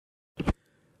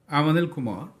I'm Anil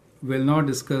Kumar. We'll now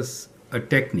discuss a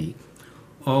technique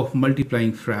of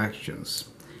multiplying fractions.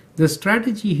 The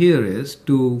strategy here is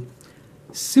to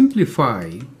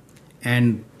simplify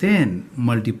and then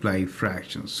multiply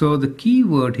fractions. So the key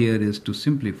word here is to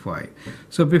simplify.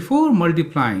 So before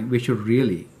multiplying, we should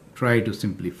really try to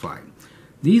simplify.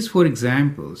 These four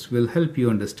examples will help you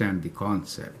understand the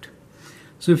concept.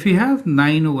 So if you have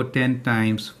 9 over 10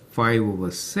 times 5 over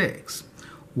 6,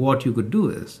 what you could do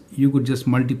is you could just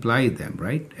multiply them,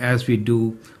 right? As we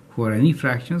do for any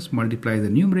fractions, multiply the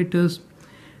numerators.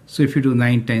 So if you do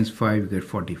 9 times 5, you get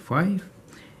 45.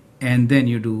 And then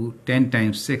you do 10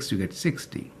 times 6, you get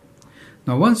 60.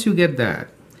 Now once you get that,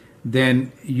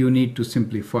 then you need to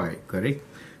simplify, correct?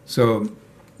 So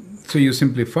you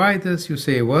simplify this, you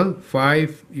say, well,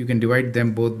 5, you can divide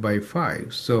them both by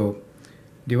 5. So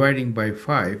dividing by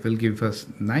 5 will give us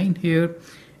 9 here,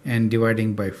 and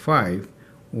dividing by 5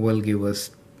 will give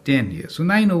us 10 here. So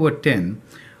 9 over 10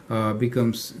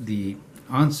 becomes the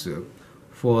answer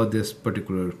for this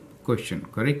particular question,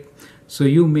 correct? So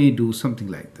you may do something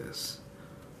like this.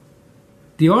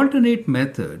 The alternate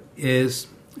method is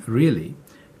really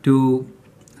to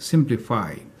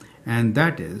simplify, and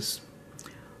that is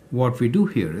what we do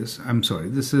here is,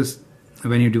 this is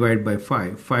when you divide by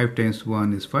 5. 5 times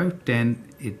 1 is 5, 10,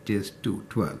 it is 2,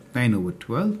 12. 9 over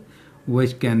 12,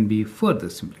 which can be further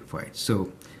simplified.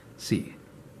 So see,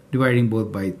 dividing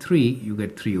both by 3, you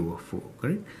get 3 over 4,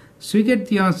 correct? So you get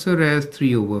the answer as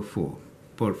 3 over 4.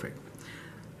 Perfect.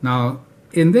 Now,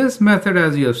 in this method,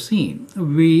 as you have seen,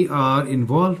 we are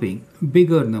involving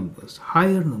bigger numbers,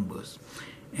 higher numbers.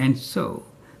 And so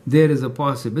there is a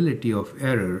possibility of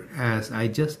error, as I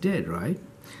just did, right?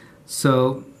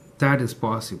 So that is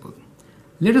possible.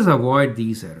 Let us avoid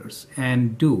these errors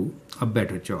and do a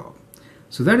better job.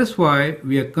 So that is why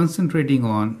we are concentrating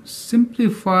on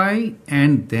simplify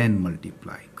and then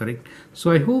multiply, correct?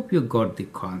 So I hope you got the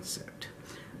concept.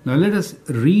 Now let us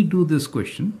redo this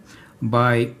question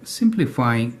by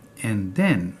simplifying and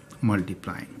then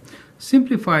multiplying.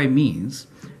 Simplify means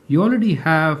you already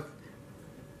have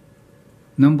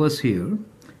numbers here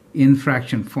in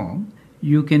fraction form.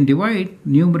 You can divide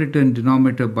numerator and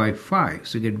denominator by 5.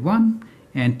 So you get 1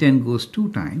 and 10 goes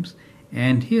 2 times.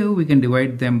 And here we can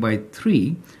divide them by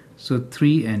 3. So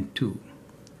 3 and 2.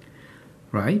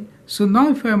 Right? So now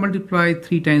if I multiply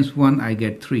 3 times 1, I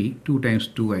get 3. 2 times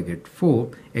 2, I get 4.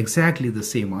 Exactly the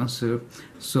same answer.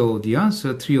 So the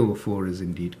answer 3 over 4 is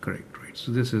indeed correct, right?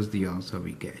 So this is the answer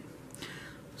we get.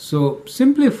 So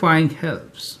simplifying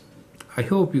helps. I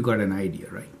hope you got an idea,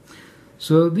 right?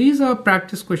 So these are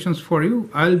practice questions for you.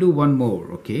 I'll do one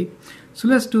more, okay? So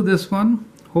let's do this one.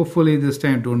 Hopefully this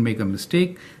time don't make a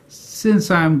mistake,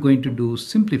 since I'm going to do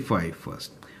simplify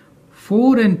first.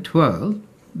 4 and 12,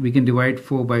 we can divide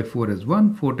 4 by 4 as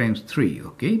 1, 4 times 3,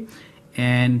 okay?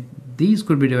 And these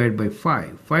could be divided by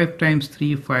 5. 5 times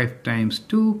 3, 5 times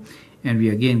 2, and we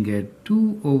again get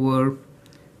 2 over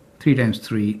 3 times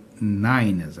 3,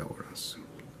 9 as our answer,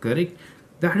 correct?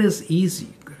 That is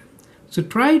easy. So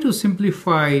try to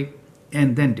simplify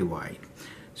and then divide.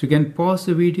 So you can pause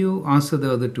the video, answer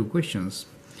the other two questions,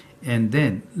 and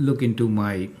then look into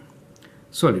my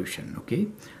solution, okay?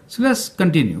 So let's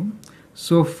continue.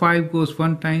 So 5 goes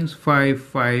 1 times, 5,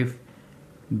 5.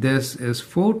 This is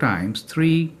 4 times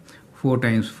 3, 4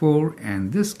 times 4,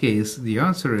 and this case the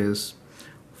answer is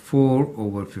 4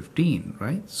 over 15,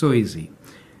 right? So easy.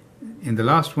 In the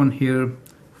last one here,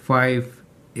 5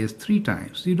 is 3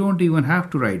 times. You don't even have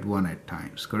to write 1 at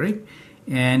times, correct?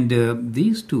 And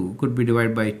these two could be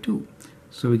divided by 2.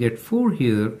 So we get 4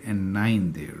 here and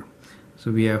 9 there. So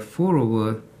we have 4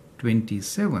 over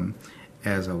 27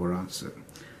 as our answer.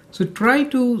 So try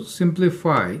to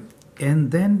simplify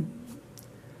and then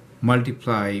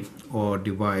multiply or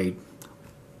divide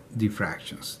the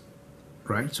fractions,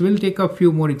 right? So we'll take a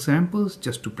few more examples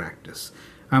just to practice.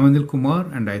 I'm Anil Kumar,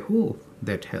 and I hope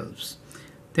that helps.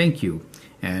 Thank you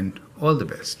and all the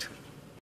best.